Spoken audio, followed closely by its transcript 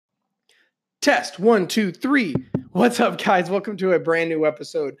Test 1, 2, 3. What's up, guys? Welcome to a brand new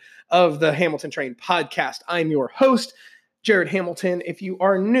episode of the Hamilton Train podcast. I'm your host, Jared Hamilton. If you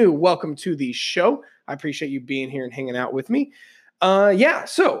are new, welcome to the show. I appreciate you being here and hanging out with me.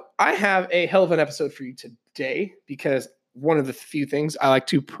 So I have a hell of an episode for you today because one of the few things I like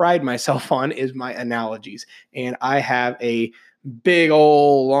to pride myself on is my analogies. And I have a big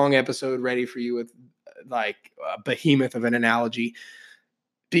old long episode ready for you with like a behemoth of an analogy.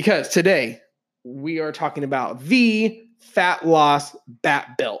 Because today we are talking about the fat loss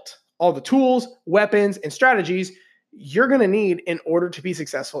bat belt. All the tools, weapons, and strategies you're going to need in order to be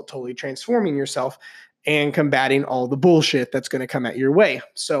successful at totally transforming yourself and combating all the bullshit that's going to come at your way.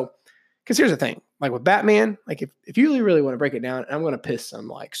 So, because here's the thing, like with Batman, like if you really want to break it down, I'm going to piss some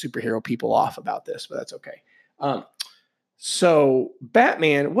like superhero people off about this, but that's okay. So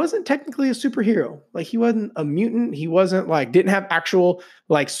Batman wasn't technically a superhero. Like he wasn't a mutant. He wasn't like, didn't have actual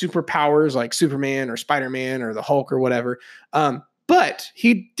like superpowers like Superman or Spider-Man or the Hulk or whatever. But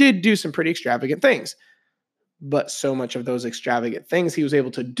he did do some pretty extravagant things. But so much of those extravagant things he was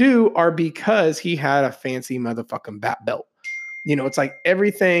able to do are because he had a fancy motherfucking bat belt. You know, it's like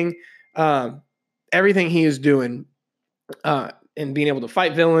everything he is doing, and being able to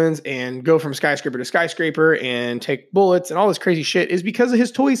fight villains and go from skyscraper to skyscraper and take bullets and all this crazy shit is because of his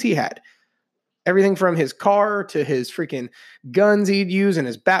toys he had. Everything from his car to his freaking guns he'd use and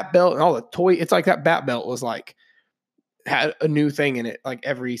his bat belt and all the toy. It's like that bat belt was like, had a new thing in it, like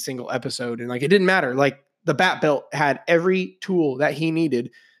every single episode. And like, it didn't matter. Like the bat belt had every tool that he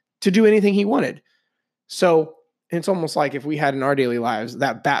needed to do anything he wanted. So it's almost like if we had in our daily lives,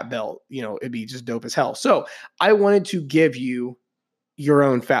 that bat belt, you know, it'd be just dope as hell. So I wanted to give you your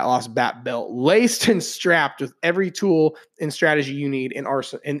own fat loss bat belt, laced and strapped with every tool and strategy you need in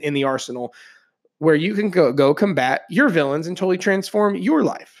the arsenal, where you can go combat your villains and totally transform your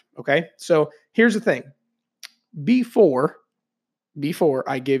life. Okay. So here's the thing. Before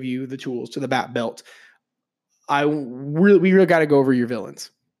I give you the tools to the bat belt, we really got to go over your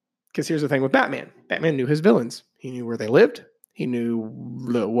villains. Because here's the thing with Batman. Batman knew his villains. He knew where they lived. He knew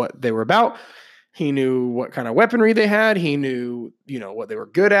what they were about. He knew what kind of weaponry they had. He knew, what they were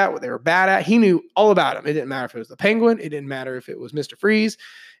good at, what they were bad at. He knew all about them. It didn't matter if it was the Penguin. It didn't matter if it was Mr. Freeze.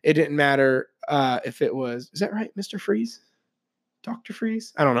 It didn't matter if it was, is that right? Mr. Freeze? Dr.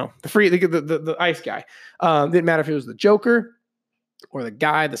 Freeze? I don't know. The ice guy. Didn't matter if it was the Joker or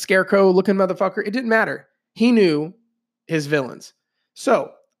the scarecrow looking motherfucker. It didn't matter. He knew his villains.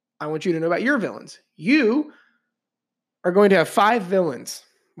 So I want you to know about your villains. You are going to have 5 villains.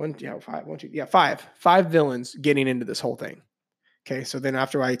 Five villains getting into this whole thing. Okay, so then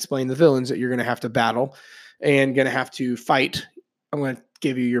after I explain the villains that you're going to have to battle and going to have to fight, I'm going to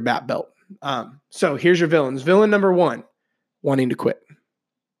give you your bat belt. So here's your villains. Villain number 1, wanting to quit.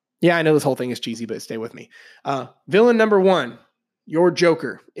 Yeah, I know this whole thing is cheesy, but stay with me. Villain number 1, your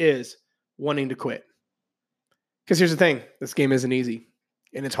Joker, is wanting to quit. Because here's the thing, this game isn't easy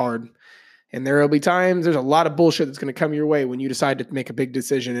and it's hard. And there will be times, there's a lot of bullshit that's going to come your way when you decide to make a big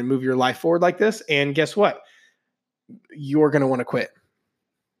decision and move your life forward like this. And guess what? You're going to want to quit.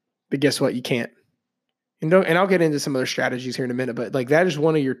 But guess what? You can't. And I'll get into some other strategies here in a minute, but like that is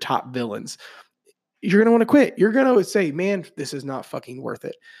one of your top villains. You're going to want to quit. You're going to say, man, this is not fucking worth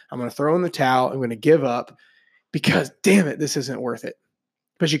it. I'm going to throw in the towel. I'm going to give up because damn it, this isn't worth it.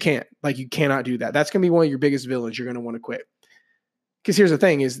 But you can't. Like you cannot do that. That's going to be one of your biggest villains. You're going to want to quit. Because here's the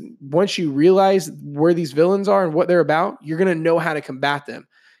thing is once you realize where these villains are and what they're about, you're going to know how to combat them.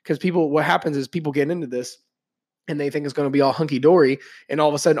 Because what happens is people get into this and they think it's going to be all hunky dory. And all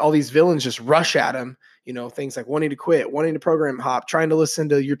of a sudden, all these villains just rush at them. Things like wanting to quit, wanting to program hop, trying to listen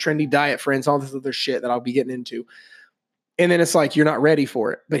to your trendy diet friends, all this other shit that I'll be getting into. And then it's like, you're not ready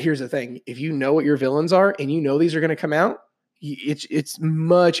for it. But here's the thing. If you know what your villains are and you know these are going to come out, it's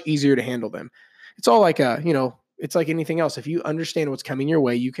much easier to handle them. It's all like it's like anything else. If you understand what's coming your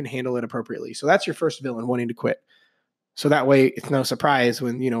way, you can handle it appropriately. So that's your first villain, wanting to quit. So that way it's no surprise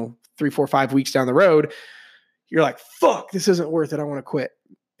when, 3, 4, 5 weeks down the road, you're like, fuck, this isn't worth it. I want to quit.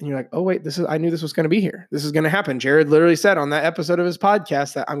 And you're like, oh wait, I knew this was going to be here. This is going to happen. Jared literally said on that episode of his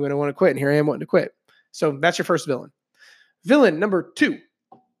podcast that I'm going to want to quit. And here I am wanting to quit. So that's your first villain. Villain number 2,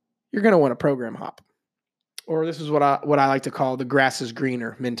 you're going to want to program hop. Or this is what I like to call the grass is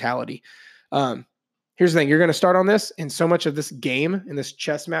greener mentality. Here's the thing. You're going to start on this, and so much of this game and this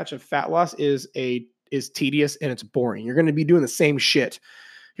chess match of fat loss is tedious and it's boring. You're going to be doing the same shit.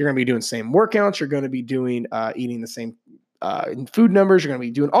 You're going to be doing the same workouts. You're going to be doing eating the same food numbers. You're going to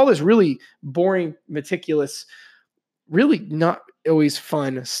be doing all this really boring, meticulous, really not always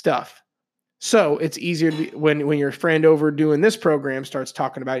fun stuff. So it's easier to be, when your friend over doing this program starts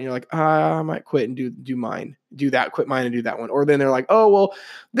talking about it, and you're like, I might quit and do mine, do that, quit mine and do that one. Or then they're like, oh, well,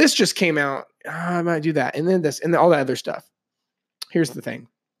 this just came out. I might do that. And then this and all that other stuff. Here's the thing.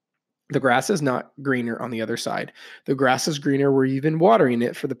 The grass is not greener on the other side. The grass is greener where you've been watering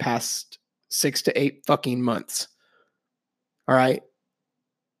it for the past 6 to 8 fucking months. All right.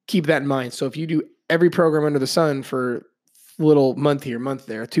 Keep that in mind. So if you do every program under the sun for little month here, month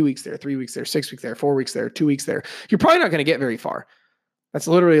there, 2 weeks there, 3 weeks there, 6 weeks there, 4 weeks there, 2 weeks there, you're probably not going to get very far. That's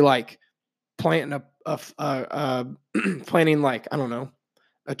literally like planting planting like, I don't know,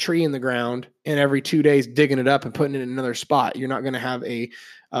 a tree in the ground and every 2 days digging it up and putting it in another spot. You're not going to have a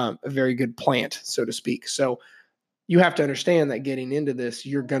very good plant, so to speak. So you have to understand that getting into this,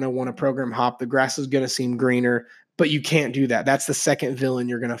 you're going to want to program hop. The grass is going to seem greener, but you can't do that. That's the second villain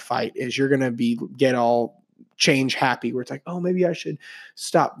you're going to fight, is you're going to get all change happy, where it's like, oh, maybe I should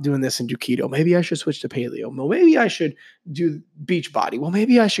stop doing this and do keto. Maybe I should switch to paleo. Well, maybe I should do beach body. Well,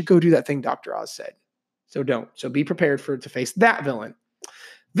 maybe I should go do that thing Dr. Oz said. So don't. So be prepared to face that villain.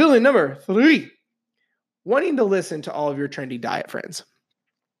 Villain number 3, wanting to listen to all of your trendy diet friends.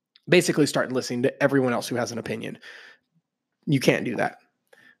 Basically start listening to everyone else who has an opinion. You can't do that,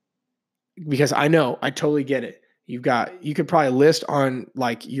 because I totally get it. You could probably list on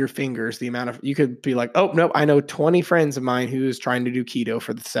like your fingers the amount of, you could be like, oh, no, I know 20 friends of mine who's trying to do keto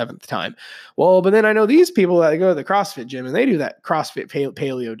for the 7th time. Well, but then I know these people that go to the CrossFit gym and they do that CrossFit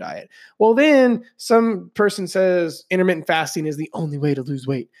paleo diet. Well, then some person says intermittent fasting is the only way to lose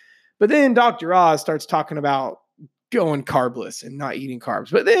weight. But then Dr. Oz starts talking about going carbless and not eating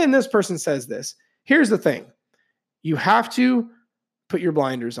carbs. But then this person says this. Here's the thing. You have to put your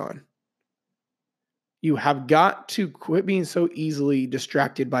blinders on. You have got to quit being so easily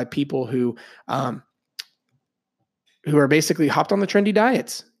distracted by people who are basically hopped on the trendy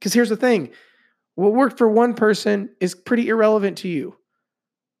diets. Because here's the thing. What worked for one person is pretty irrelevant to you.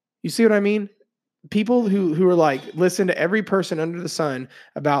 You see what I mean? People who are like, listen to every person under the sun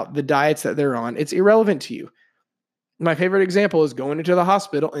about the diets that they're on. It's irrelevant to you. My favorite example is going into the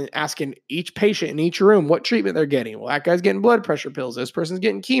hospital and asking each patient in each room what treatment they're getting. Well, that guy's getting blood pressure pills. This person's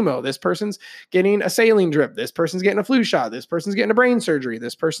getting chemo. This person's getting a saline drip. This person's getting a flu shot. This person's getting a brain surgery.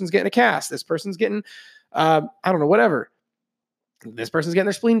 This person's getting a cast. This person's getting, I don't know, whatever. This person's getting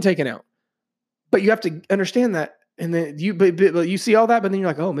their spleen taken out. But you have to understand that. And then you see all that, but then you're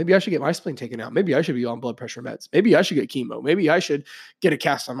like, oh, maybe I should get my spleen taken out. Maybe I should be on blood pressure meds. Maybe I should get chemo. Maybe I should get a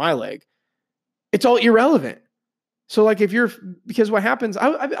cast on my leg. It's all irrelevant. So like because what happens,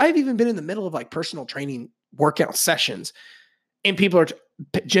 I've even been in the middle of like personal training workout sessions, and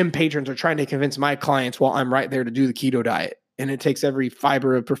gym patrons are trying to convince my clients while I'm right there to do the keto diet. And it takes every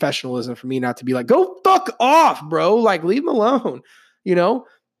fiber of professionalism for me not to be like, go fuck off, bro. Like, leave them alone. You know,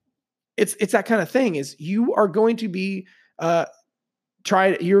 it's that kind of thing. Is you are going to be,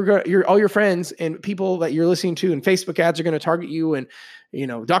 you're all your friends and people that you're listening to and Facebook ads are going to target you. And,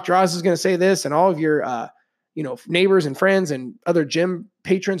 Dr. Oz is going to say this, and all of your, neighbors and friends and other gym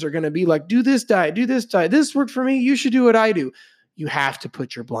patrons are going to be like, do this diet. This worked for me. You should do what I do. You have to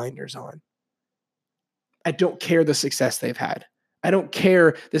put your blinders on. I don't care the success they've had. I don't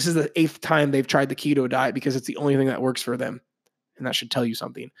care. This is the 8th time they've tried the keto diet because it's the only thing that works for them. And that should tell you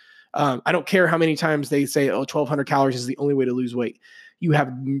something. I don't care how many times they say, 1,200 calories is the only way to lose weight. You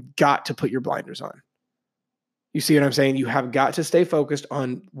have got to put your blinders on. You see what I'm saying? You have got to stay focused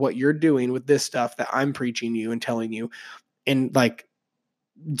on what you're doing with this stuff that I'm preaching you and telling you. And like,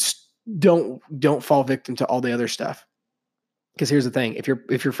 don't fall victim to all the other stuff. Because here's the thing.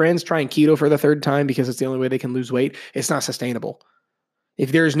 If your friends trying keto for the 3rd time because it's the only way they can lose weight, it's not sustainable.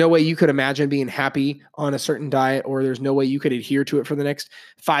 If there's no way you could imagine being happy on a certain diet, or there's no way you could adhere to it for the next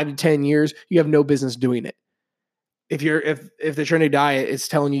 5 to 10 years, you have no business doing it. If the trendy diet is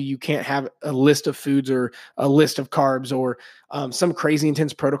telling you can't have a list of foods or a list of carbs or some crazy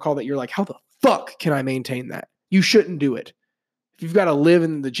intense protocol that you're like, how the fuck can I maintain that? You shouldn't do it. If you've got to live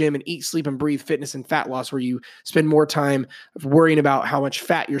in the gym and eat, sleep, and breathe fitness and fat loss, where you spend more time worrying about how much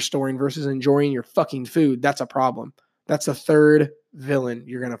fat you're storing versus enjoying your fucking food, that's a problem. That's the 3rd villain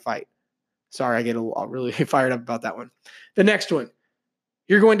you're going to fight. Sorry, I get really fired up about that one. The next one,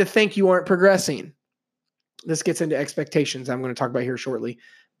 you're going to think you aren't progressing. This gets into expectations I'm going to talk about here shortly,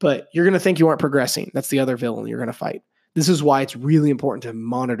 but you're going to think you aren't progressing. That's the other villain you're going to fight. This is why it's really important to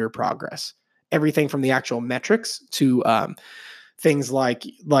monitor progress. Everything from the actual metrics to things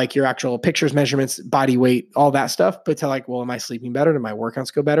like your actual pictures, measurements, body weight, all that stuff, but to like, well, am I sleeping better? Do my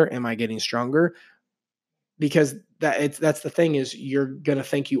workouts go better? Am I getting stronger? Because that's the thing, is you're going to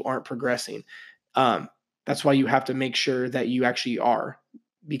think you aren't progressing. That's why you have to make sure that you actually are.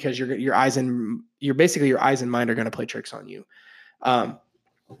 because your eyes and mind are going to play tricks on you.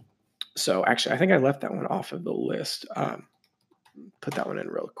 So actually, I think I left that one off of the list. Put that one in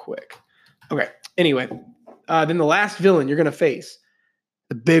real quick. Okay. Anyway, then the last villain you're going to face,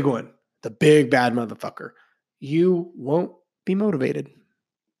 the big one, the big bad motherfucker. You won't be motivated.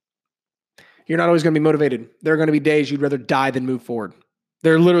 You're not always going to be motivated. There are going to be days you'd rather die than move forward.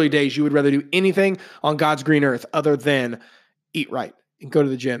 There are literally days you would rather do anything on God's green earth other than eat right and go to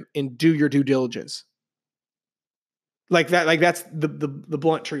the gym and do your due diligence. Like that, like that's the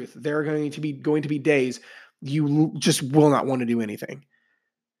blunt truth. There are going to be days you just will not want to do anything.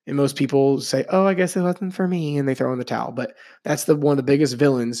 And most people say, "Oh, I guess it wasn't for me," and they throw in the towel. But that's one of the biggest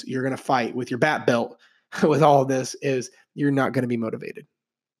villains you're going to fight with your bat belt. With all of this, is you're not going to be motivated.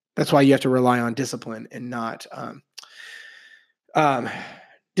 That's why you have to rely on discipline and not you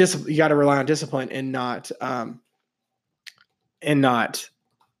got to rely on discipline and not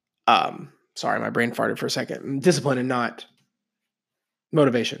sorry, my brain farted for a second. Discipline and not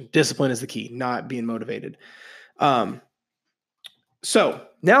motivation. Discipline is the key, not being motivated. So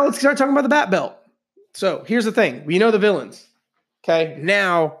now let's start talking about the bat belt. So here's the thing. We know the villains. Okay.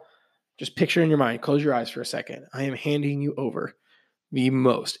 Now just picture in your mind, close your eyes for a second. I am handing you over the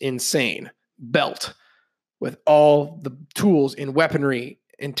most insane belt with all the tools and weaponry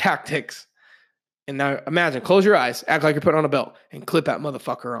and tactics. And now imagine, close your eyes, act like you're putting on a belt and clip that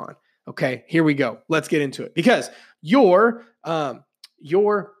motherfucker on. Okay, here we go. Let's get into it. Because your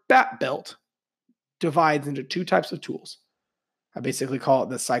bat belt divides into two types of tools. I basically call it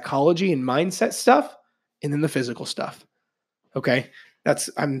the psychology and mindset stuff, and then the physical stuff. Okay,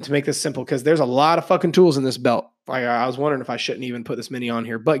 I'm to make this simple because there's a lot of fucking tools in this belt. I was wondering if I shouldn't even put this many on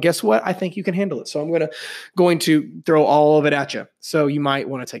here, but guess what? I think you can handle it. So I'm going to throw all of it at you. So you might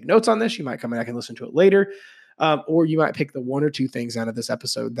want to take notes on this. You might come back and listen to it later, or you might pick the one or two things out of this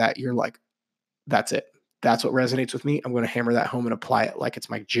episode that you're like, that's it. That's what resonates with me. I'm going to hammer that home and apply it like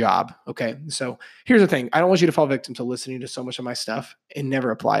it's my job. Okay. So here's the thing. I don't want you to fall victim to listening to so much of my stuff and never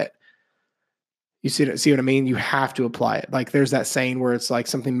apply it. You see what I mean? You have to apply it. Like there's that saying where it's like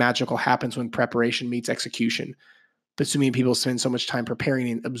something magical happens when preparation meets execution. But so many people spend so much time preparing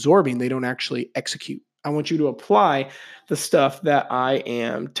and absorbing, they don't actually execute. I want you to apply the stuff that I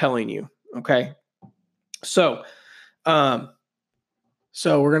am telling you. Okay. So we're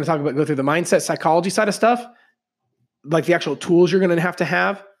going to go through the mindset psychology side of stuff, like the actual tools you're going to have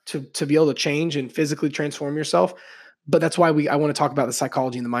to be able to change and physically transform yourself. But that's why I want to talk about the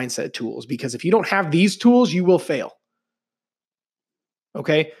psychology and the mindset tools, because if you don't have these tools, you will fail.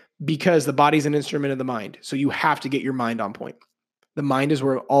 Okay? Because the body's an instrument of the mind. So you have to get your mind on point. The mind is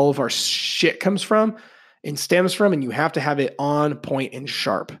where all of our shit comes from and stems from, and you have to have it on point and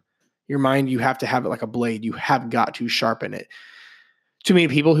sharp. Your mind, you have to have it like a blade. You have got to sharpen it. Too many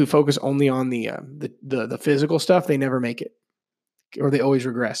people who focus only on the physical stuff, they never make it, or they always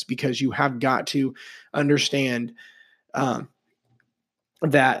regress, because you have got to understand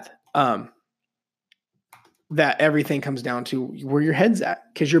that everything comes down to where your head's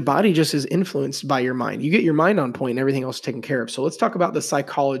at, because your body just is influenced by your mind. You get your mind on point and everything else is taken care of. So let's talk about the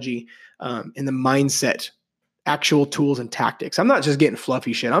psychology and the mindset, actual tools and tactics. I'm not just getting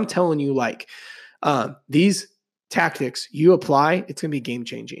fluffy shit. I'm telling you, like, these tactics you apply, it's going to be game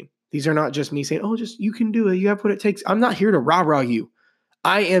changing. These are not just me saying, oh, just you can do it. You have what it takes. I'm not here to rah-rah you.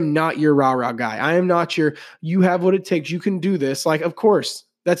 I am not your rah-rah guy. I am not you have what it takes. You can do this. Like, of course,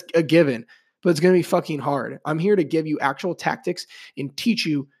 that's a given, but it's going to be fucking hard. I'm here to give you actual tactics and teach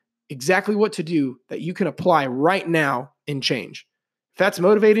you exactly what to do that you can apply right now and change. If that's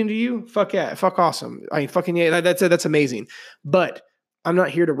motivating to you, fuck yeah, fuck awesome. I mean, fucking yeah, that's amazing. But I'm not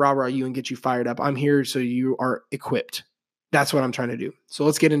here to rah-rah you and get you fired up. I'm here so you are equipped. That's what I'm trying to do. So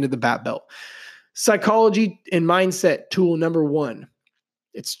let's get into the bat belt. Psychology and mindset tool number 1.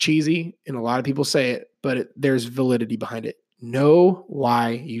 It's cheesy and a lot of people say it, but there's validity behind it. Know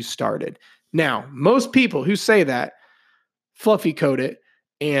why you started. Now, most people who say that fluffy code it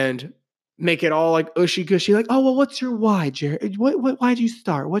and make it all like ushy gushy, like, oh, well, what's your why, Jared? Why'd you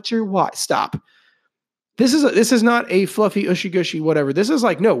start? What's your why? Stop. This is not a fluffy ushy gushy whatever. This is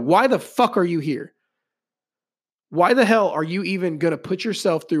like, no, why the fuck are you here? Why the hell are you even going to put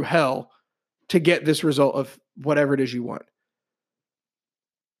yourself through hell to get this result of whatever it is you want?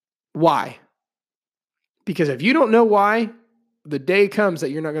 Why? Because if you don't know why, the day comes that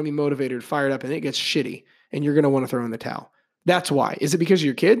you're not going to be motivated, fired up, and it gets shitty, and you're going to want to throw in the towel. That's why. Is it because of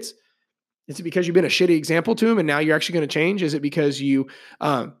your kids? Is it because you've been a shitty example to them, and now you're actually going to change? Is it because you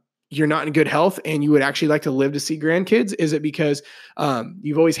you're not in good health and you would actually like to live to see grandkids? Is it because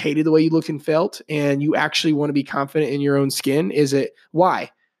you've always hated the way you looked and felt and you actually want to be confident in your own skin? Is it why?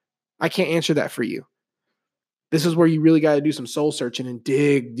 I can't answer that for you. This is where you really got to do some soul searching and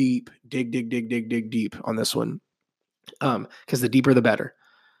dig deep, dig deep on this one. Because the deeper, the better.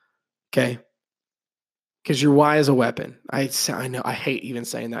 Okay. Because your why is a weapon. I know I hate even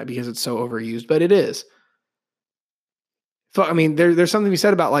saying that because it's so overused, but it is. I mean, there's something to be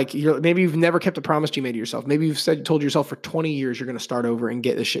said about like maybe you've never kept a promise you made to yourself. Maybe you've told yourself for 20 years you're going to start over and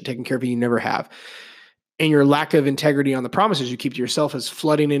get this shit taken care of, and you never have. And your lack of integrity on the promises you keep to yourself is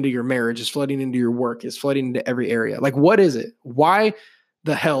flooding into your marriage, is flooding into your work, is flooding into every area. Like, what is it? Why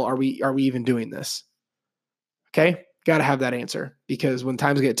the hell are we even doing this? Okay, got to have that answer, because when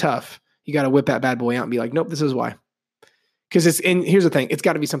times get tough, you got to whip that bad boy out and be like, nope, this is why. Because and here's the thing, it's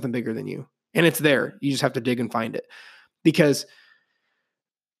got to be something bigger than you, and it's there. You just have to dig and find it. Because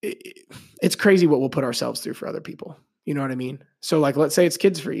it's crazy what we'll put ourselves through for other people. You know what I mean? So like, let's say it's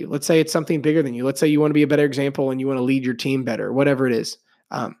kids for you. Let's say it's something bigger than you. Let's say you want to be a better example and you want to lead your team better, whatever it is.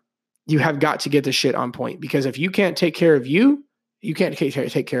 You have got to get the shit on point, because if you can't take care of you, you can't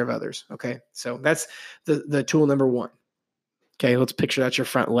take care of others. Okay. So that's the tool number one. Okay. Let's picture that's your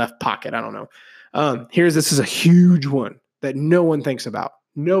front left pocket. I don't know. This is a huge one that no one thinks about.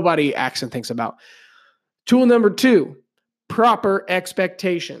 Nobody acts and thinks about. Tool number 2, proper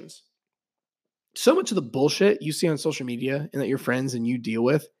expectations. So much of the bullshit you see on social media and that your friends and you deal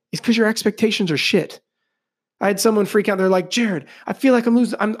with is because your expectations are shit. I had someone freak out. They're like, Jared, I feel like I'm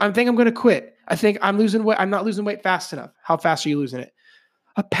losing. I think I'm going to quit. I think I'm losing weight. I'm not losing weight fast enough. How fast are you losing it?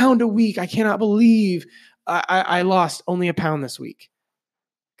 1 pound a week. I cannot believe I lost only 1 pound this week.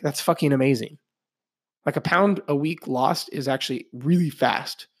 That's fucking amazing. Like 1 pound a week lost is actually really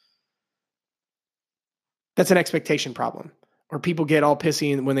fast. That's an expectation problem. Or people get all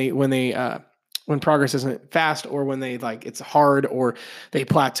pissy when progress isn't fast, or when they like it's hard, or they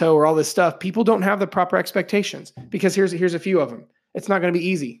plateau, or all this stuff. People don't have the proper expectations, because here's a few of them. It's not going to be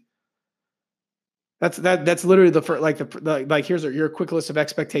easy. That's literally here's your quick list of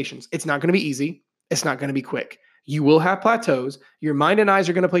expectations. It's not going to be easy. It's not going to be quick. You will have plateaus. Your mind and eyes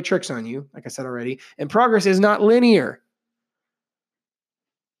are going to play tricks on you, like I said already, and progress is not linear.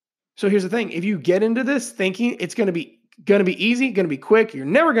 So here's the thing. If you get into this thinking it's going to be easy, going to be quick, you're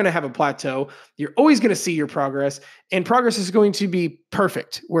never going to have a plateau. You're always going to see your progress, and progress is going to be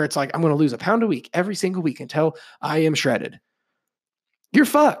perfect, where it's like, I'm going to lose 1 pound a week every single week until I am shredded. You're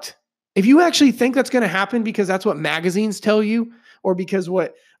fucked. If you actually think that's going to happen because that's what magazines tell you, or because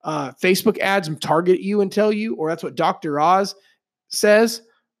what Facebook ads target you and tell you, or that's what Dr. Oz says,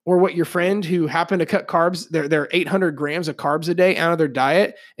 or what your friend who happened to cut carbs, their 800 grams of carbs a day out of their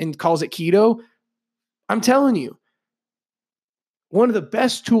diet and calls it keto, I'm telling you, one of the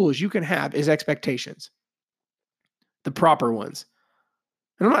best tools you can have is expectations. The proper ones.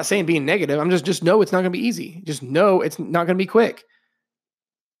 And I'm not saying being negative. I'm just know it's not going to be easy. Just know it's not going to be quick.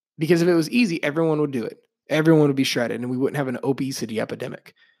 Because if it was easy, everyone would do it. Everyone would be shredded and we wouldn't have an obesity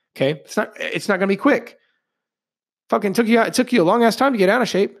epidemic. Okay? It's not going to be quick. It took you a long ass time to get out of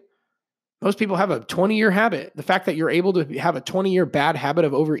shape. Most people have a 20-year habit. The fact that you're able to have a 20-year bad habit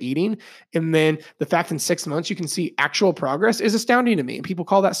of overeating, and then the fact in 6 months you can see actual progress, is astounding to me. And people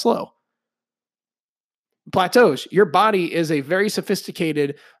call that slow. Plateaus. Your body is a very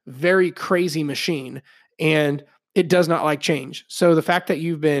sophisticated, very crazy machine, and it does not like change. So the fact that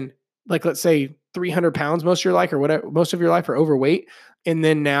you've been, like, let's say 300 pounds most of your life, or whatever, most of your life, are overweight, and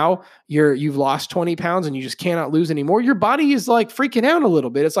then now you've lost 20 pounds and you just cannot lose anymore, your body is like freaking out a little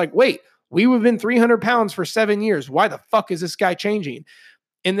bit. It's like, wait, we have been 300 pounds for 7 years. Why the fuck is this guy changing?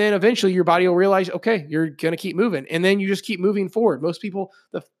 And then eventually your body will realize, okay, you're going to keep moving. And then you just keep moving forward. Most people,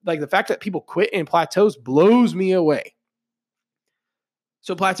 the fact that people quit and plateaus blows me away.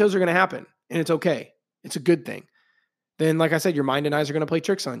 So plateaus are going to happen, and it's okay. It's a good thing. Then, like I said, your mind and eyes are going to play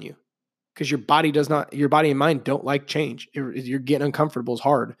tricks on you, because your body and mind don't like change. You're getting uncomfortable is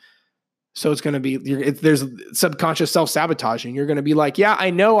hard. So it's going to be, there's subconscious self-sabotaging. You're going to be like, yeah, I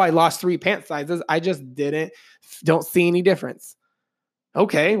know I lost 3 pant sizes. I just don't see any difference.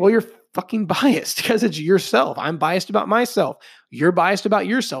 Okay, well, you're fucking biased because it's yourself. I'm biased about myself. You're biased about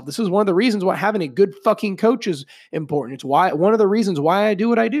yourself. This is one of the reasons why having a good fucking coach is important. It's one of the reasons why I do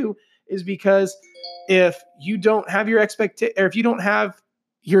what I do, is because if you don't have your or if you don't have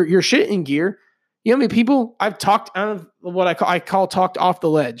your shit in gear, you know how many people I've talked out of what I call talked off the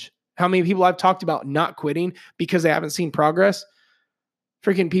ledge. How many people I've talked about not quitting because they haven't seen progress.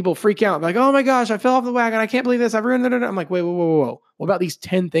 Freaking people freak out. Like, oh my gosh, I fell off the wagon. I can't believe this. I've ruined it. I'm like, wait, whoa. What about these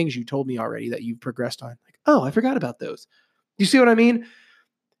 10 things you told me already that you've progressed on? Like, oh, I forgot about those. You see what I mean?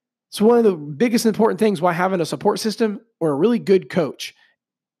 So one of the biggest important things why having a support system or a really good coach,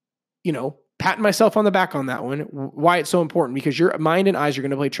 patting myself on the back on that one, why it's so important, because your mind and eyes are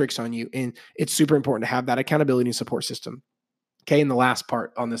going to play tricks on you. And it's super important to have that accountability and support system. Okay. And the last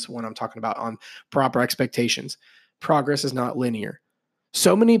part on this one I'm talking about on proper expectations. Progress is not linear.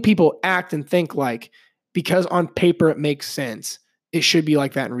 So many people act and think like, because on paper it makes sense, it should be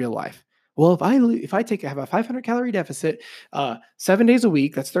like that in real life. Well, if I have a 500 calorie deficit 7 days a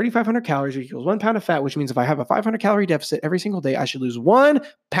week, that's 3,500 calories equals 1 pound of fat, which means if I have a 500 calorie deficit every single day, I should lose 1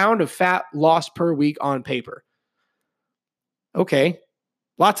 pound of fat lost per week on paper. Okay.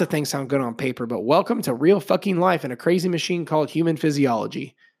 Lots of things sound good on paper, but welcome to real fucking life in a crazy machine called human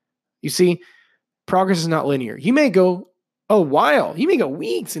physiology. You see, progress is not linear. You may go a while, you may go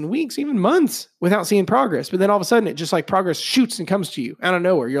weeks and weeks, even months without seeing progress, but then all of a sudden it just like progress shoots and comes to you out of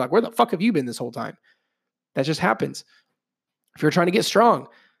nowhere. You're like, where the fuck have you been this whole time? That just happens. If you're trying to get strong,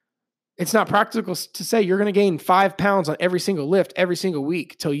 it's not practical to say you're going to gain 5 pounds on every single lift every single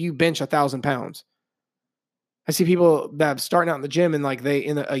week till you bench 1,000 pounds. I see people that are starting out in the gym and like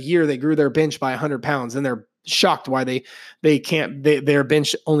in a year they grew their bench by 100 pounds, and they're shocked why their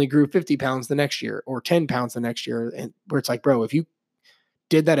bench only grew 50 pounds the next year or 10 pounds the next year. And where it's like, bro, if you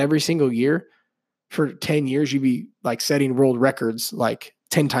did that every single year for 10 years, you'd be like setting world records like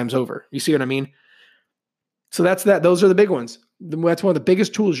 10 times over. You see what I mean? So that's that. Those are the big ones. That's one of the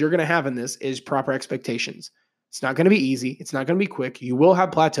biggest tools you're going to have in this is proper expectations. It's not going to be easy. It's not going to be quick. You will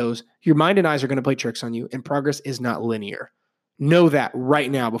have plateaus. Your mind and eyes are going to play tricks on you, and progress is not linear. Know that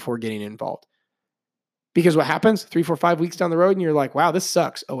right now before getting involved. Because what happens 3, 4, 5 weeks down the road and you're like, wow, this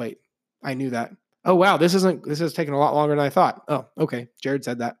sucks. Oh, wait, I knew that. Oh, wow, this is taking a lot longer than I thought. Oh, okay. Jared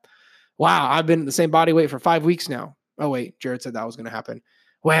said that. Wow, I've been the same body weight for 5 weeks now. Oh, wait, Jared said that was going to happen.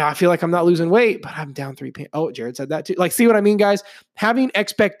 Wow, I feel like I'm not losing weight, but I'm down 3 pounds. Oh, Jared said that too. Like, see what I mean, guys? Having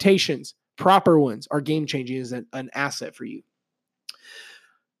expectations, proper ones, are game changing, is an asset for you.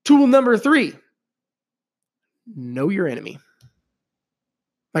 Tool number 3, know your enemy.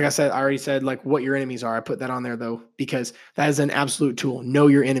 Like I said, I already said like what your enemies are. I put that on there though, because that is an absolute tool. Know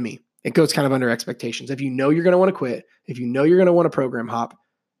your enemy. It goes kind of under expectations. If you know you're going to want to quit, if you know you're going to want to program hop,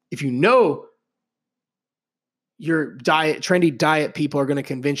 if you know your trendy diet people are going to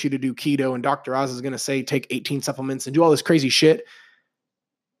convince you to do keto and Dr. Oz is going to say take 18 supplements and do all this crazy shit,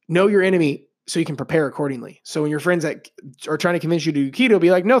 know your enemy so you can prepare accordingly. So when your friends that are trying to convince you to do keto,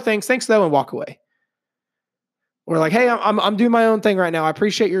 be like, no, thanks though, and walk away. Or like, hey, I'm doing my own thing right now. I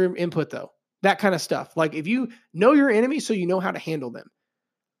appreciate your input though. That kind of stuff. Like if you know your enemy so you know how to handle them.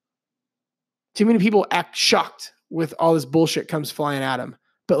 Too many people act shocked with all this bullshit comes flying at them.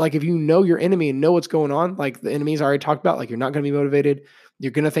 But like if you know your enemy and know what's going on, like the enemies I already talked about, like you're not going to be motivated.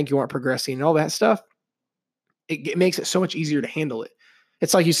 You're going to think you aren't progressing and all that stuff. It makes it so much easier to handle it.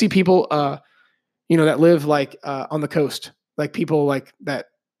 It's like you see people, that live like on the coast, like people like that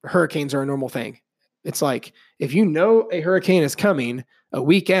hurricanes are a normal thing. It's like, if you know a hurricane is coming a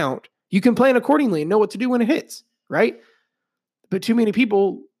week out, you can plan accordingly and know what to do when it hits, right? But too many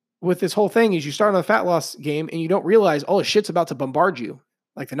people with this whole thing is you start on the fat loss game and you don't realize all the shit's about to bombard you.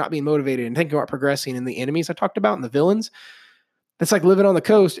 Like they're not being motivated and thinking about progressing, and the enemies I talked about and the villains. That's like living on the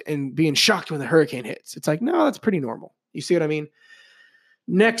coast and being shocked when the hurricane hits. It's like, no, that's pretty normal. You see what I mean?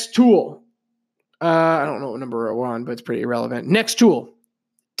 Next tool. I don't know what number we're on, but it's pretty irrelevant. Next tool,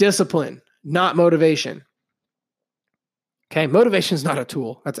 discipline. Not motivation. Okay, motivation is not a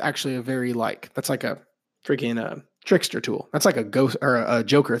tool. That's actually that's like a freaking trickster tool. That's like a ghost or a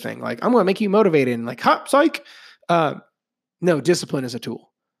Joker thing. Like, I'm going to make you motivated and like, hop, psych. No, discipline is a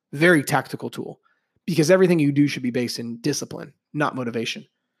tool. Very tactical tool, because everything you do should be based in discipline, not motivation.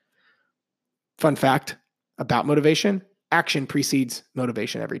 Fun fact about motivation, action precedes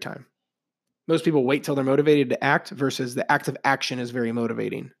motivation every time. Most people wait till they're motivated to act versus the act of action is very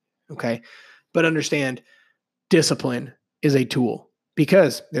motivating. Okay. But understand, discipline is a tool,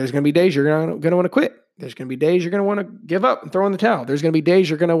 because there's going to be days you're going to want to quit. There's going to be days you're going to want to give up and throw in the towel. There's going to be days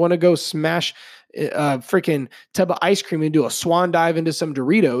you're going to want to go smash a freaking tub of ice cream and do a swan dive into some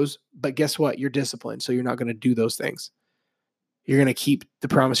Doritos. But guess what? You're disciplined. So you're not going to do those things. You're going to keep the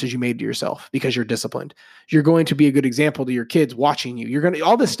promises you made to yourself because you're disciplined. You're going to be a good example to your kids watching you. You're going to,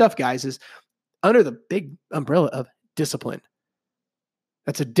 all this stuff, guys, is under the big umbrella of discipline.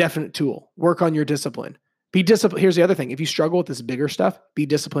 That's a definite tool. Work on your discipline. Be disciplined. Here's the other thing. If you struggle with this bigger stuff, be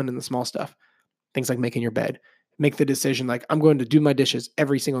disciplined in the small stuff. Things like making your bed. Make the decision like, I'm going to do my dishes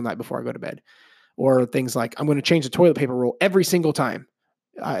every single night before I go to bed. Or things like, I'm going to change the toilet paper roll every single time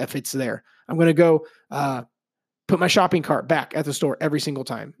if it's there. I'm going to go put my shopping cart back at the store every single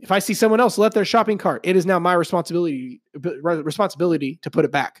time. If I see someone else let their shopping cart, it is now my responsibility to put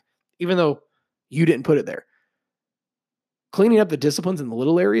it back. even though you didn't put it there. Cleaning up the disciplines in the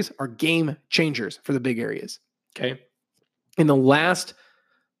little areas are game changers for the big areas. Okay. And the last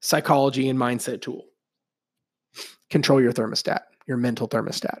psychology and mindset tool, control your thermostat, your mental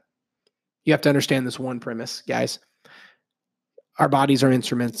thermostat. You have to understand this one premise, guys. Our bodies are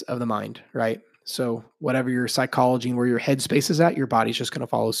instruments of the mind, right? So whatever your psychology and where your headspace is at, your body's just going to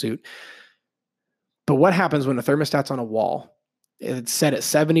follow suit. But what happens when a thermostat's on a wall? It's set at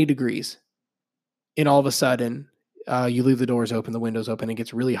 70 degrees, and all of a sudden, you leave the doors open, the windows open, it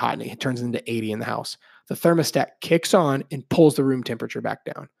gets really hot, and it turns into 80 in the house. The thermostat kicks on and pulls the room temperature back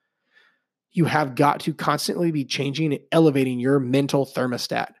down. You have got to constantly be changing and elevating your mental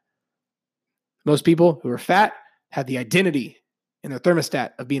thermostat. Most people who are fat have the identity in their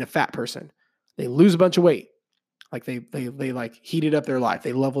thermostat of being a fat person. They lose a bunch of weight. Like they like heated up their life.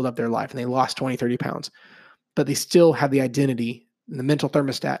 They leveled up their life and they lost 20, 30 pounds. But they still have the identity and the mental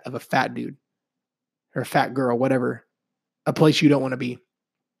thermostat of a fat dude or a fat girl, whatever, a place you don't want to be.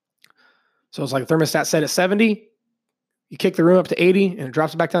 So it's like a thermostat set at 70. You kick the room up to 80 and it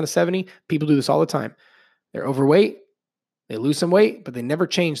drops it back down to 70. People do this all the time. They're overweight. They lose some weight, but they never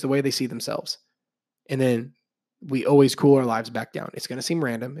change the way they see themselves. And then we always cool our lives back down. It's going to seem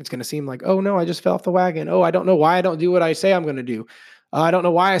random. It's going to seem like, oh no, I just fell off the wagon. Oh, I don't know why I don't do what I say I'm going to do. I don't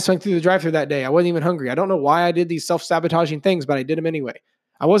know why I swung through the drive-thru that day. I wasn't even hungry. I don't know why I did these self-sabotaging things, but I did them anyway.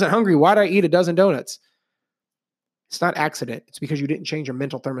 I wasn't hungry. Why did I eat a dozen donuts? It's not accident. It's because you didn't change your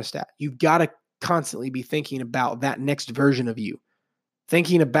mental thermostat. You've got to constantly be thinking about that next version of you,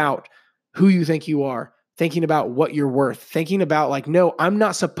 thinking about who you think you are, thinking about what you're worth, thinking about like, no, I'm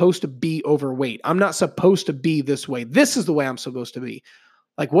not supposed to be overweight. I'm not supposed to be this way. This is the way I'm supposed to be.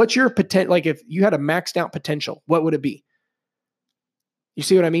 Like, what's your potential? Like, if you had a maxed out potential, what would it be? You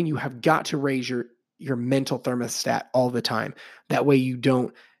see what I mean? You have got to raise your mental thermostat all the time. That way you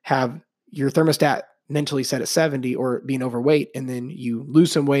don't have your thermostat mentally set at 70 or being overweight, and then you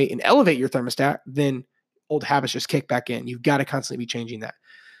lose some weight and elevate your thermostat, then old habits just kick back in. You've got to constantly be changing that.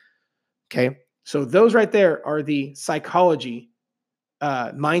 Okay. So those right there are the psychology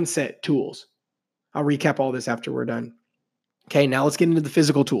mindset tools. I'll recap all this after we're done. Okay. Now let's get into the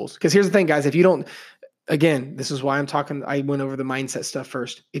physical tools. Because here's the thing, guys. If you don't, again, this is why I went over the mindset stuff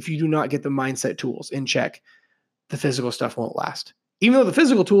first. If you do not get the mindset tools in check, the physical stuff won't last. Even though the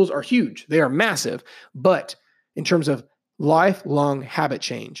physical tools are huge, they are massive. But in terms of lifelong habit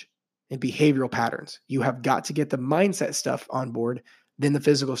change and behavioral patterns, you have got to get the mindset stuff on board. Then the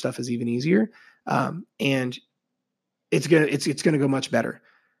physical stuff is even easier. And it's gonna go much better.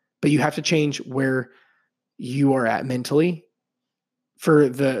 But you have to change where you are at mentally for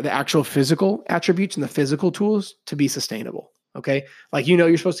the actual physical attributes and the physical tools to be sustainable. Okay. Like,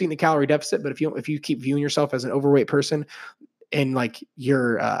 you're supposed to eat in a calorie deficit, but if you keep viewing yourself as an overweight person and like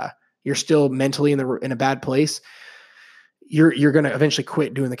you're still mentally in a bad place, you're going to eventually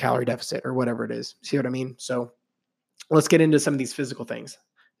quit doing the calorie deficit or whatever it is. See what I mean? So let's get into some of these physical things.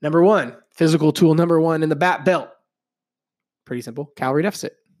 Number one, physical tool number one in the BAT belt. Pretty simple. Calorie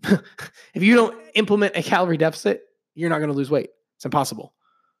deficit. If you don't implement a calorie deficit, you're not going to lose weight. It's impossible.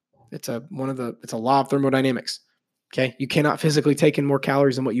 It's a law of thermodynamics. Okay. You cannot physically take in more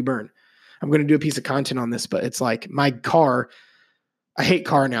calories than what you burn. I'm going to do a piece of content on this, but it's like my car. I hate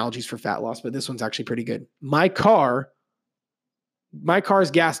car analogies for fat loss, but this one's actually pretty good. My car's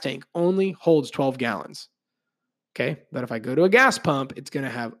gas tank only holds 12 gallons. Okay. But if I go to a gas pump, it's going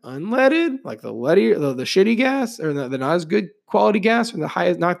to have unleaded, like the shitty gas, or the not as good quality gas, or the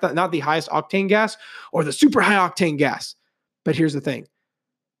highest, not the highest octane gas, or the super high octane gas. But here's the thing.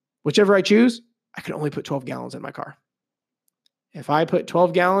 Whichever I choose, I can only put 12 gallons in my car. If I put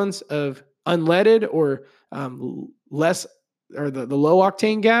 12 gallons of unleaded or less, or the low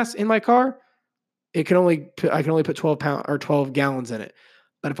octane gas in my car, I can only put 12 gallons in it.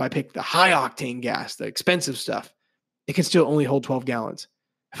 But if I pick the high octane gas, the expensive stuff, it can still only hold 12 gallons.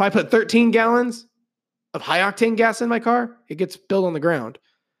 If I put 13 gallons of high octane gas in my car, it gets spilled on the ground.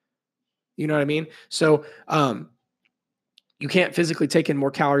 You know what I mean? So you can't physically take in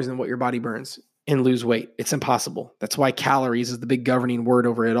more calories than what your body burns and lose weight. It's impossible. That's why calories is the big governing word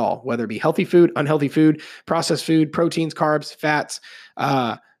over it all, whether it be healthy food, unhealthy food, processed food, proteins, carbs, fats,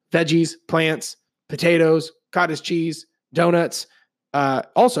 veggies, plants, potatoes, cottage cheese, donuts.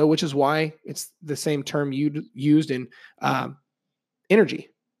 Also, which is why it's the same term used in energy,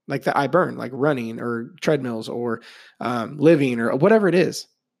 like that I burn, like running or treadmills or living or whatever it is.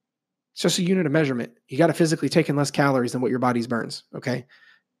 It's just a unit of measurement. You got to physically take in less calories than what your body burns. Okay.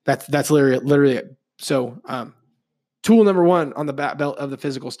 That's literally it. So tool number one on the BAT belt of the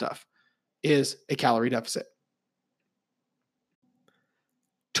physical stuff is a calorie deficit.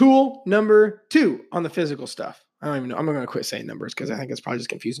 Tool number 2 on the physical stuff. I don't even know. I'm going to quit saying numbers because I think it's probably just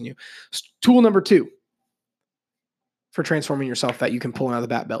confusing you. Tool number 2 for transforming yourself that you can pull out of the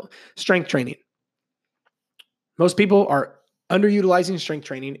bat belt. Strength training. Most people are underutilizing strength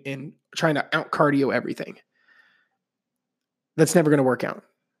training and trying to out cardio everything. That's never going to work out.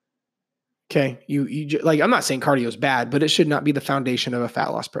 Okay. I'm not saying cardio is bad, but it should not be the foundation of a fat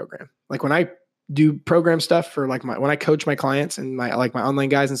loss program. Like when I do program stuff for when I coach my clients and my online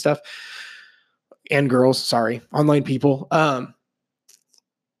guys and stuff and girls, online people.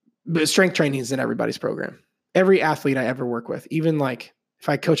 But strength training is in everybody's program. Every athlete I ever work with, even like if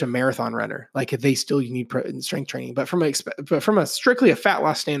I coach a marathon runner, like if they still need strength training, but from a strictly a fat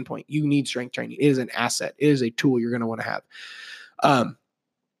loss standpoint, you need strength training. It is an asset. It is a tool you're going to want to have.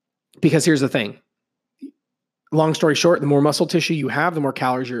 Because here's the thing. Long story short, the more muscle tissue you have, the more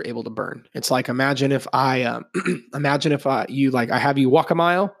calories you're able to burn. It's like, imagine if I have you walk a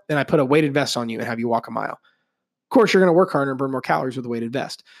mile, then I put a weighted vest on you and have you walk a mile. Of course, you're going to work harder and burn more calories with a weighted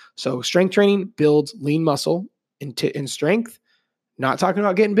vest. So strength training builds lean muscle in strength. Not talking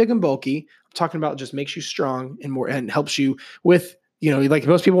about getting big and bulky. I'm talking about just makes you strong and helps you with, like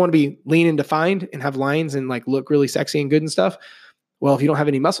most people want to be lean and defined and have lines and like look really sexy and good and stuff. Well, if you don't have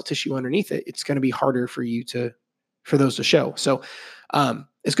any muscle tissue underneath it, it's going to be harder for those to show. So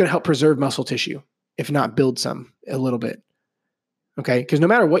it's going to help preserve muscle tissue, if not build some a little bit. Okay. Because no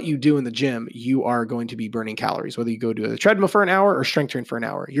matter what you do in the gym, you are going to be burning calories, whether you go do the treadmill for an hour or strength train for an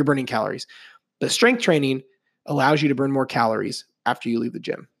hour, you're burning calories. But strength training allows you to burn more calories after you leave the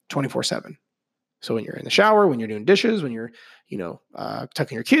gym 24/7. So when you're in the shower, when you're doing dishes, when you're,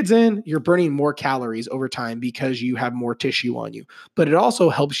 tucking your kids in, you're burning more calories over time because you have more tissue on you. But it also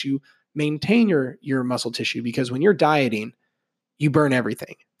helps you maintain your muscle tissue because when you're dieting, you burn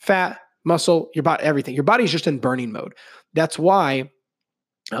everything. Fat, muscle, your body, everything. Your body's just in burning mode. That's why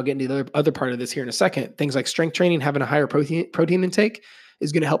I'll get into the other part of this here in a second. Things like strength training, having a higher protein intake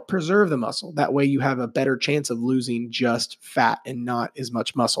is going to help preserve the muscle. That way you have a better chance of losing just fat and not as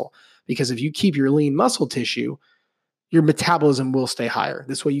much muscle. Because if you keep your lean muscle tissue, your metabolism will stay higher.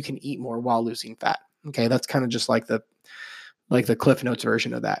 This way you can eat more while losing fat. Okay. That's kind of just like the Cliff Notes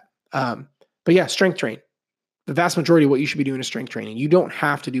version of that. But yeah, strength train. The vast majority of what you should be doing is strength training. You don't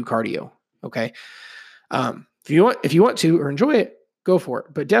have to do cardio. Okay. If you want to or enjoy it, go for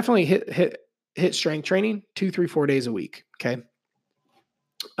it. But definitely hit strength training 2, 3, 4 days a week. Okay.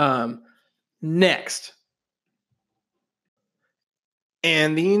 Next.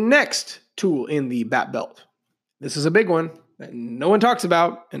 And the next tool in the bat belt. This is a big one that no one talks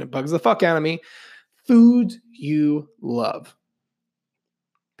about, and it bugs the fuck out of me. Foods you love.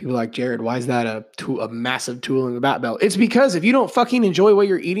 People are like, Jared, why is that a massive tool in the bat belt? It's because if you don't fucking enjoy what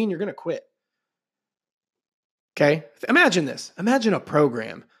you're eating, you're going to quit. Okay? Imagine this. Imagine a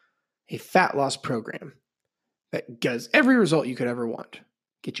program, a fat loss program that does every result you could ever want.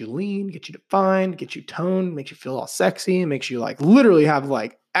 Get you lean, get you defined, get you toned, makes you feel all sexy, makes you like literally have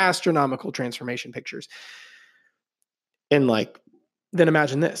like astronomical transformation pictures. And then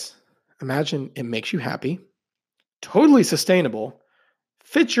imagine this. Imagine it makes you happy, totally sustainable,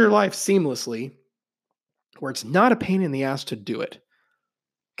 fits your life seamlessly, where it's not a pain in the ass to do it.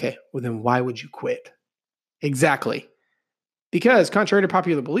 Okay, well then why would you quit? Exactly. Because contrary to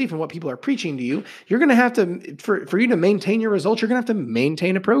popular belief and what people are preaching to you, you're going to have to, for you to maintain your results, you're going to have to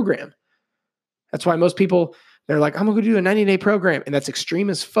maintain a program. That's why most people, they're like, I'm going to do a 90-day program. And that's extreme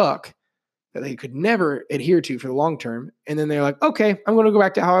as fuck that they could never adhere to for the long term. And then they're like, okay, I'm going to go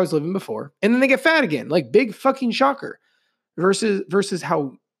back to how I was living before. And then they get fat again, like big fucking shocker versus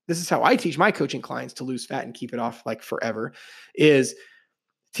how, this is how I teach my coaching clients to lose fat and keep it off like forever, is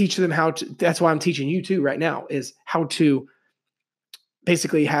teach them how to, that's why I'm teaching you too right now, is how to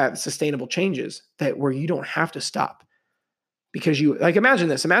basically have sustainable changes that where you don't have to stop. Because you like, imagine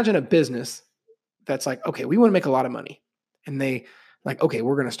this, imagine a business that's like, okay, we want to make a lot of money. And they like, okay,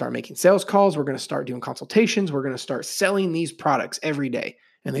 we're going to start making sales calls. We're going to start doing consultations. We're going to start selling these products every day.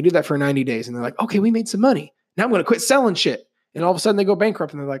 And they do that for 90 days. And they're like, okay, we made some money. Now I'm going to quit selling shit. And all of a sudden they go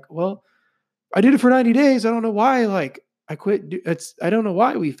bankrupt and they're like, well, I did it for 90 days. I don't know why. Like I quit. I don't know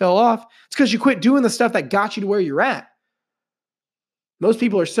why we fell off. It's because you quit doing the stuff that got you to where you're at. Most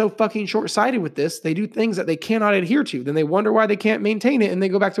people are so fucking short-sighted with this. They do things that they cannot adhere to. Then they wonder why they can't maintain it and they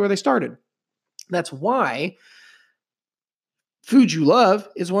go back to where they started. That's why food you love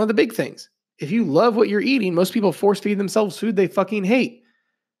is one of the big things. If you love what you're eating, most people force feed themselves food they fucking hate.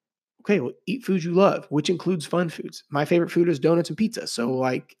 Okay, well, eat food you love, which includes fun foods. My favorite food is donuts and pizza. So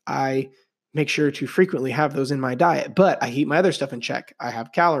like I make sure to frequently have those in my diet, but I keep my other stuff in check. I have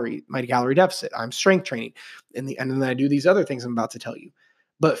my calorie deficit. I'm strength training. And then I do these other things I'm about to tell you.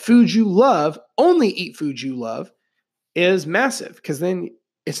 But foods you love, only eat foods you love, is massive because then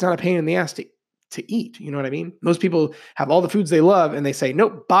it's not a pain in the ass to eat. You know what I mean? Most people have all the foods they love and they say,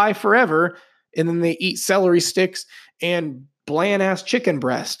 nope, buy forever. And then they eat celery sticks and bland ass chicken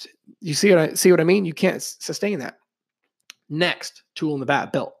breast. You see what I mean? You can't sustain that. Next tool in the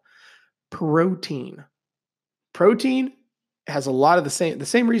bat belt, protein. Protein has a lot of the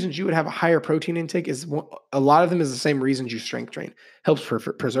same reasons you would have a higher protein intake is a lot of them is the same reasons you strength train. Helps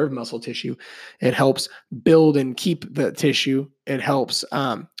preserve muscle tissue. It helps build and keep the tissue. It helps.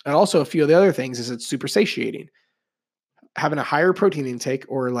 And also a few of the other things is it's super satiating. Having a higher protein intake,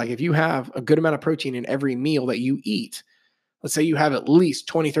 or like if you have a good amount of protein in every meal that you eat, let's say you have at least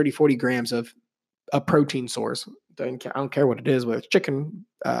 20, 30, 40 grams of a protein source. I don't care what it is, whether it's chicken,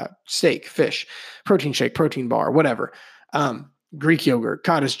 steak, fish, protein shake, protein bar, whatever. Greek yogurt,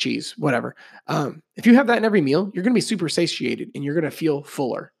 cottage cheese, whatever. If you have that in every meal, you're going to be super satiated and you're going to feel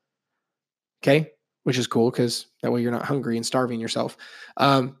fuller. Okay. Which is cool because that way you're not hungry and starving yourself.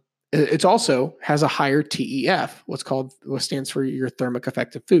 It also has a higher TEF, what stands for your thermic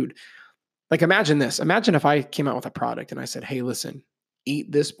effective food. Like imagine this. Imagine if I came out with a product and I said, hey, listen,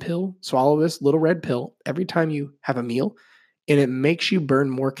 eat this pill, swallow this little red pill every time you have a meal, and it makes you burn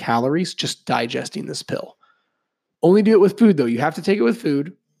more calories just digesting this pill. Only do it with food, though. You have to take it with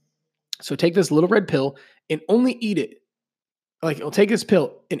food. So take this little red pill and only eat it. Like it'll take this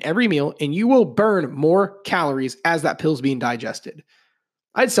pill in every meal and you will burn more calories as that pill's being digested.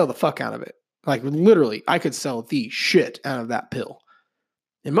 I'd sell the fuck out of it. Like literally, I could sell the shit out of that pill.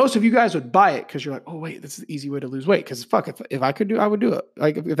 And most of you guys would buy it because you're like, oh, wait, this is the easy way to lose weight. Because fuck, if I could do it, I would do it.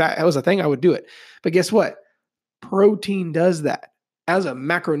 Like if that was a thing, I would do it. But guess what? Protein does that as a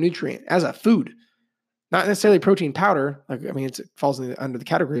macronutrient, as a food. Not necessarily protein powder. Like, I mean, it falls under the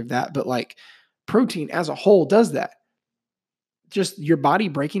category of that. But like protein as a whole does that. Just your body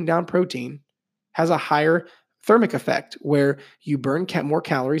breaking down protein has a higher thermic effect where you burn more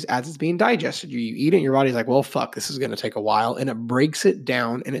calories as it's being digested. You eat it and your body's like, well, fuck, this is going to take a while. And it breaks it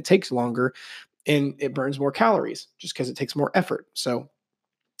down and it takes longer and it burns more calories just because it takes more effort. So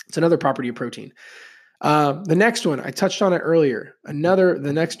it's another property of protein. The next one, I touched on it earlier. The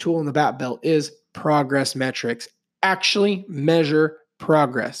next tool in the bat belt is progress metrics. Actually measure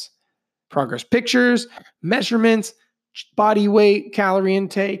progress. Progress pictures, measurements, body weight, calorie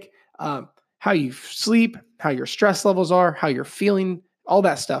intake, how you sleep, how your stress levels are, how you're feeling, all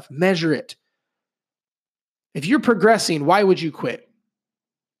that stuff. Measure it. If you're progressing, why would you quit?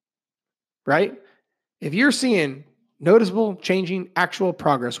 Right? If you're seeing noticeable, changing, actual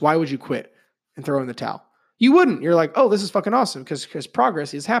progress, why would you quit and throw in the towel? You wouldn't. You're like, oh, this is fucking awesome because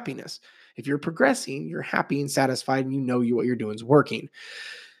progress is happiness. If you're progressing, you're happy and satisfied and you know what you're doing is working.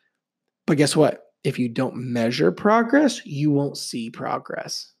 But guess what? If you don't measure progress, you won't see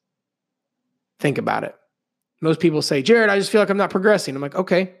progress. Think about it. Most people say, Jared, I just feel like I'm not progressing. I'm like,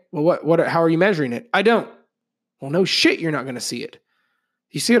 okay, well, how are you measuring it? I don't. Well, no shit, you're not going to see it.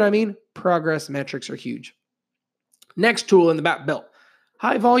 You see what I mean? Progress metrics are huge. Next tool in the bat belt,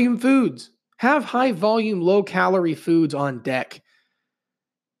 high volume foods. Have high volume, low calorie foods on deck.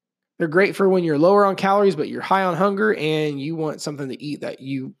 They're great for when you're lower on calories, but you're high on hunger and you want something to eat that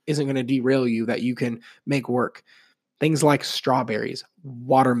isn't going to derail you, that you can make work. Things like strawberries,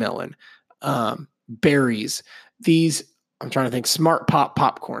 watermelon, berries, I'm trying to think, Smart Pop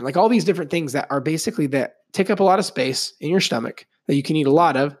popcorn, like all these different things that are basically that take up a lot of space in your stomach that you can eat a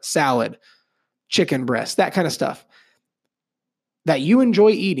lot of, salad, chicken breast, that kind of stuff that you enjoy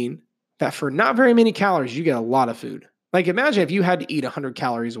eating, that for not very many calories, you get a lot of food. Like imagine if you had to eat 100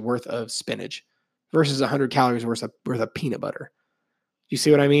 calories worth of spinach versus 100 calories worth of peanut butter. You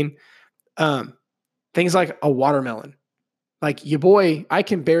see what I mean? Things like a watermelon. Like your boy, I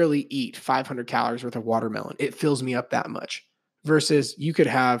can barely eat 500 calories worth of watermelon. It fills me up that much. Versus you could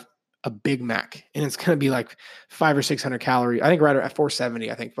have a Big Mac and it's going to be like 500 or 600 calories. I think right at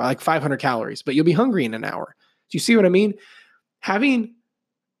 470, I think like 500 calories, but you'll be hungry in an hour. Do you see what I mean? Having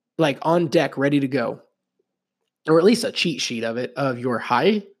like on deck ready to go, or at least a cheat sheet of it, of your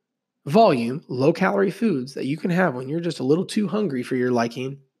high volume, low calorie foods that you can have when you're just a little too hungry for your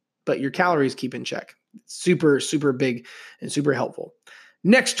liking, but your calories keep in check. Super, super big and super helpful.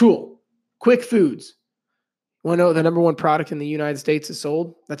 Next tool, quick foods. Want to know the number one product in the United States that's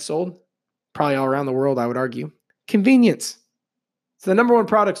sold? Probably all around the world, I would argue. Convenience. It's the number one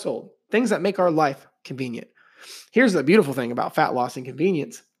product sold. Things that make our life convenient. Here's the beautiful thing about fat loss and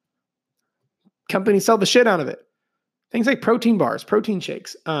convenience. Companies sell the shit out of it. Things like protein bars, protein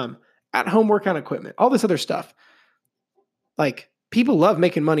shakes, at-home workout equipment, all this other stuff. Like people love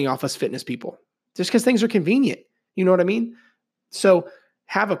making money off us fitness people just because things are convenient. You know what I mean? So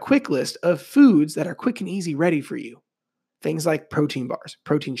have a quick list of foods that are quick and easy ready for you. Things like protein bars,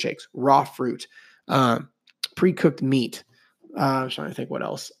 protein shakes, raw fruit, pre-cooked meat. I'm trying to think what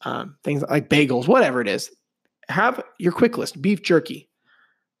else. Things like bagels, whatever it is. Have your quick list: beef jerky,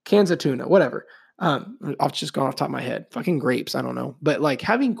 cans of tuna, whatever. I've just gone off the top of my head. Fucking grapes, I don't know. But like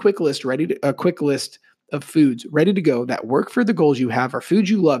having a quick list of foods ready to go that work for the goals you have, or foods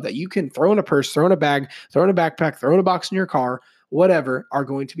you love that you can throw in a purse, throw in a bag, throw in a backpack, throw in a box in your car, whatever, are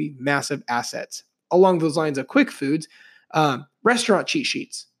going to be massive assets. Along those lines of quick foods, restaurant cheat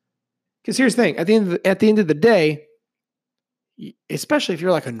sheets. Because here's the thing: at the end of the day, especially if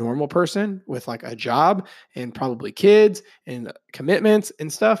you're like a normal person with like a job and probably kids and commitments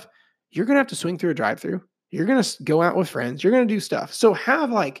and stuff, you're going to have to swing through a drive-through. You're going to go out with friends. You're going to do stuff. So have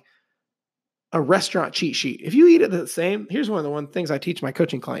like a restaurant cheat sheet. If you eat at the same, here's one of the things I teach my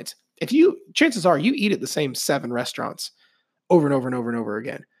coaching clients. Chances are you eat at the same 7 restaurants over and over and over and over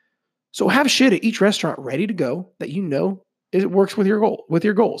again. So have shit at each restaurant ready to go that you know it works with your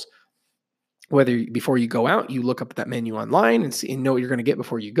goals. Whether before you go out, you look up that menu online and see and know what you're going to get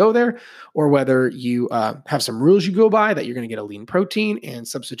before you go there, or whether you have some rules you go by that you're going to get a lean protein and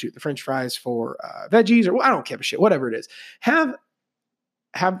substitute the French fries for veggies, or I don't give a shit, whatever it is.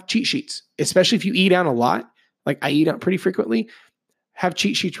 Have cheat sheets, especially if you eat out a lot. Like I eat out pretty frequently. Have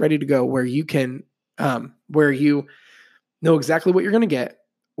cheat sheets ready to go where you can, where you know exactly what you're going to get,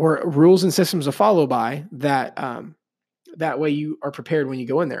 or rules and systems to follow by that. That way you are prepared when you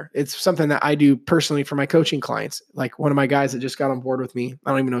go in there. It's something that I do personally for my coaching clients. Like one of my guys that just got on board with me,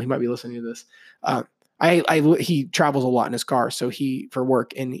 I don't even know, he might be listening to this. He travels a lot in his car. So for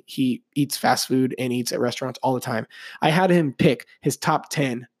work, and he eats fast food and eats at restaurants all the time. I had him pick his top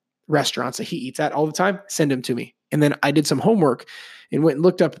 10 restaurants that he eats at all the time, send them to me. And then I did some homework and went and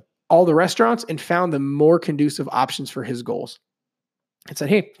looked up all the restaurants and found the more conducive options for his goals. And said,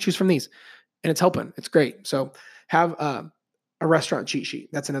 hey, choose from these. And it's helping. It's great. So have a restaurant cheat sheet.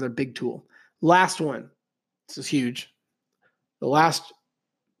 That's another big tool. Last one. This is huge. The last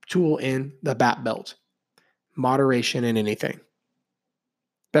tool in the BAT belt. Moderation in anything.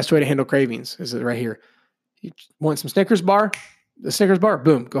 Best way to handle cravings is it right here. You want some Snickers bar? The Snickers bar,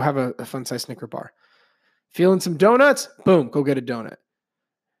 boom, go have a fun-sized Snicker bar. Feeling some donuts? Boom, go get a donut.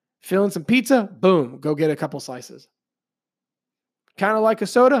 Feeling some pizza? Boom, go get a couple slices. Kind of like a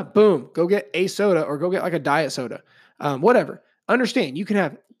soda? Boom, go get a soda, or go get like a diet soda. Whatever. Understand, you can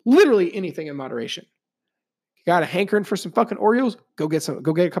have literally anything in moderation. You got a hankering for some fucking Oreos? Go get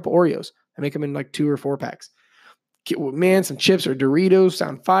a couple Oreos and make them in like 2 or 4 packs. Man, some chips or Doritos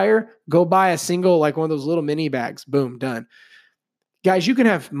sound fire. Go buy a single, like one of those little mini bags. Boom, done. Guys, you can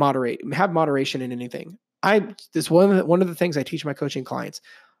have moderation in anything. This one of the things I teach my coaching clients.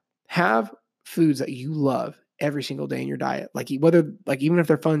 Have foods that you love every single day in your diet. Even if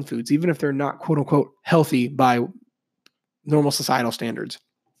they're fun foods, even if they're not quote unquote healthy by normal societal standards,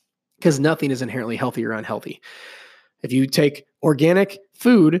 because nothing is inherently healthy or unhealthy. If you take organic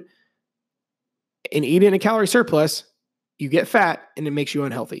food and eat it in a calorie surplus, you get fat and it makes you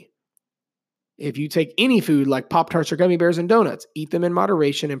unhealthy. If you take any food like Pop-Tarts or gummy bears and donuts, eat them in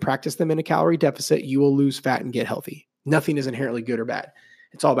moderation and practice them in a calorie deficit, you will lose fat and get healthy. Nothing is inherently good or bad.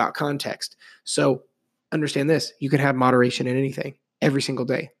 It's all about context. So understand this, you can have moderation in anything every single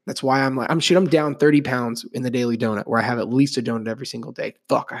day. That's why I'm down 30 pounds in the daily donut, where I have at least a donut every single day.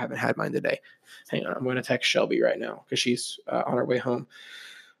 Fuck, I haven't had mine today. Hang on, I'm going to text Shelby right now because she's on her way home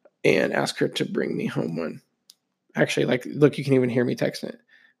and ask her to bring me home one. Actually, look, you can even hear me texting it.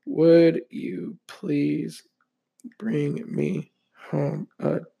 Would you please bring me home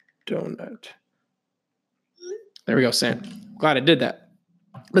a donut? There we go, sent. Glad I did that.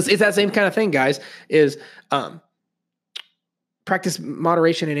 But it's that same kind of thing, guys, is practice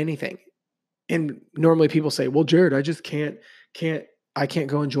moderation in anything. And normally people say, well, Jared, I just can't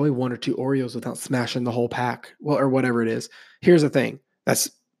go enjoy 1 or 2 Oreos without smashing the whole pack. Well, or whatever it is. Here's the thing.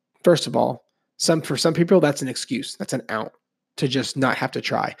 That's, first of all, for some people, that's an excuse. That's an out to just not have to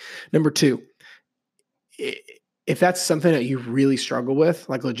try. Number 2, if that's something that you really struggle with,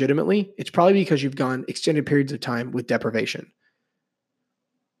 like legitimately, it's probably because you've gone extended periods of time with deprivation.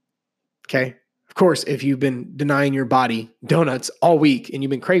 Okay. Of course, if you've been denying your body donuts all week and you've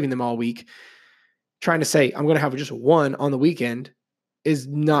been craving them all week, trying to say, I'm going to have just one on the weekend is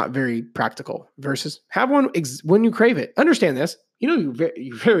not very practical, versus have one when you crave it. Understand this. You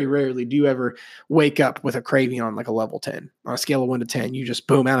very rarely do you ever wake up with a craving on like a level 10. On a scale of 1 to 10, you just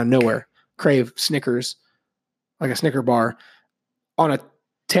boom, out of nowhere, crave Snickers, like a Snicker bar on a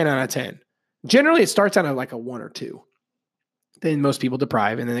 10 out of 10. Generally, it starts out at like a 1 or 2. Then most people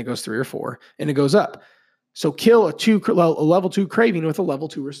deprive, and then it goes 3 or 4, and it goes up. So kill a level 2 craving with a level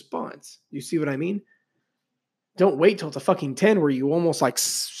 2 response. You see what I mean? Don't wait till it's a fucking 10 where you almost like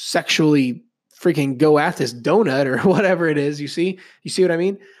sexually freaking go at this donut or whatever it is. You see what I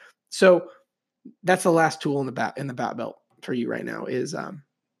mean? So that's the last tool in the bat belt for you right now is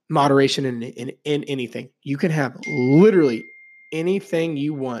moderation in anything. You can have literally anything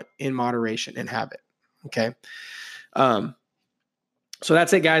you want in moderation and have it. Okay. So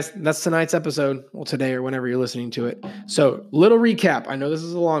that's it, guys. That's tonight's episode. Well, today or whenever you're listening to it. So little recap. I know this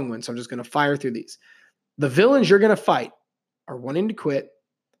is a long one, so I'm just going to fire through these. The villains you're going to fight are wanting to quit,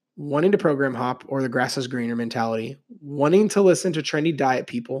 wanting to program hop or the grass is greener mentality, wanting to listen to trendy diet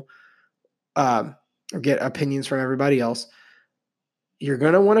people, or get opinions from everybody else. You're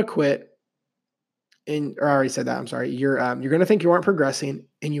going to want to quit. And I already said that. I'm sorry. You're going to think you aren't progressing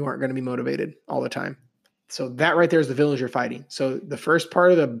and you aren't going to be motivated all the time. So that right there is the villains you're fighting. So the first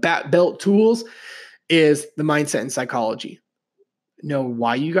part of the bat belt tools is the mindset and psychology. Know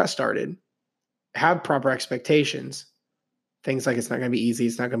why you got started. Have proper expectations. Things like it's not going to be easy.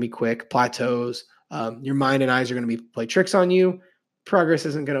 It's not going to be quick. Plateaus. Your mind and eyes are going to play tricks on you. Progress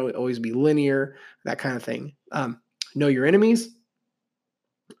isn't going to always be linear. That kind of thing. Know your enemies.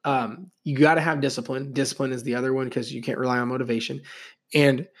 You got to have discipline. Discipline is the other one because you can't rely on motivation.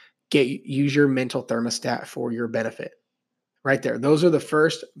 And use your mental thermostat for your benefit. Right there. Those are the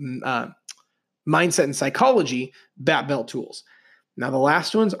first mindset and psychology bat belt tools. Now the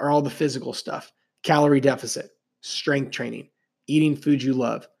last ones are all the physical stuff. Calorie deficit, strength training, eating food you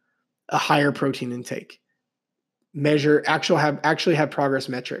love, a higher protein intake, actually have progress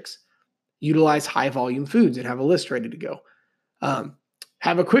metrics, utilize high volume foods and have a list ready to go.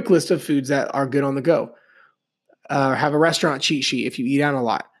 Have a quick list of foods that are good on the go. Have a restaurant cheat sheet if you eat out a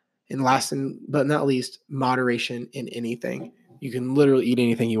lot. And last but not least, moderation in anything. You can literally eat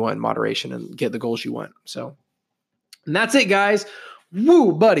anything you want in moderation and get the goals you want. So, and that's it, guys.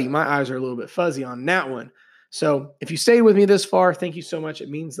 Woo, buddy. My eyes are a little bit fuzzy on that one. So if you stayed with me this far, thank you so much. It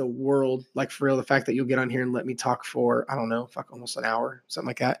means the world. Like for real, the fact that you'll get on here and let me talk for, I don't know, almost an hour, something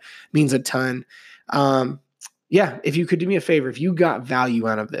like that, means a ton. Yeah, if you could do me a favor, if you got value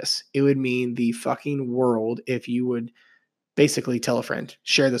out of this, it would mean the fucking world if you would basically tell a friend,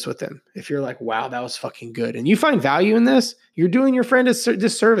 share this with them. If you're like, wow, that was fucking good. And you find value in this, you're doing your friend a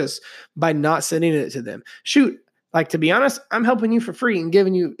disservice by not sending it to them. Shoot. Like, to be honest, I'm helping you for free and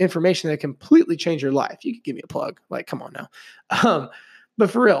giving you information that completely change your life. You could give me a plug. Like, come on now. But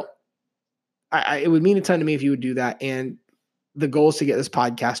for real, it would mean a ton to me if you would do that. And the goal is to get this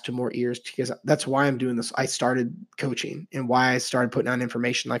podcast to more ears because that's why I'm doing this. I started coaching and why I started putting out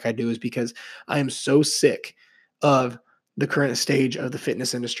information like I do is because I am so sick of the current stage of the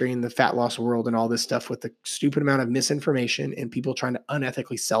fitness industry and the fat loss world and all this stuff with the stupid amount of misinformation and people trying to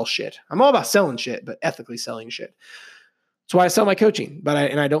unethically sell shit. I'm all about selling shit, but ethically selling shit. That's why I sell my coaching, but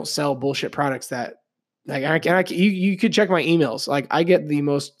I don't sell bullshit products that you could check my emails. Like I get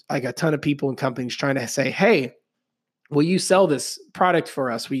a ton of people and companies trying to say, hey, will you sell this product for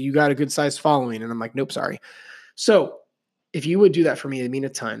us? You got a good sized following. And I'm like, nope, sorry. So if you would do that for me, it'd mean a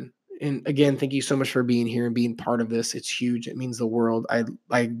ton. And again, thank you so much for being here and being part of this. It's huge. It means the world.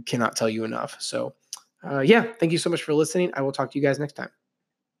 I cannot tell you enough. So yeah, thank you so much for listening. I will talk to you guys next time.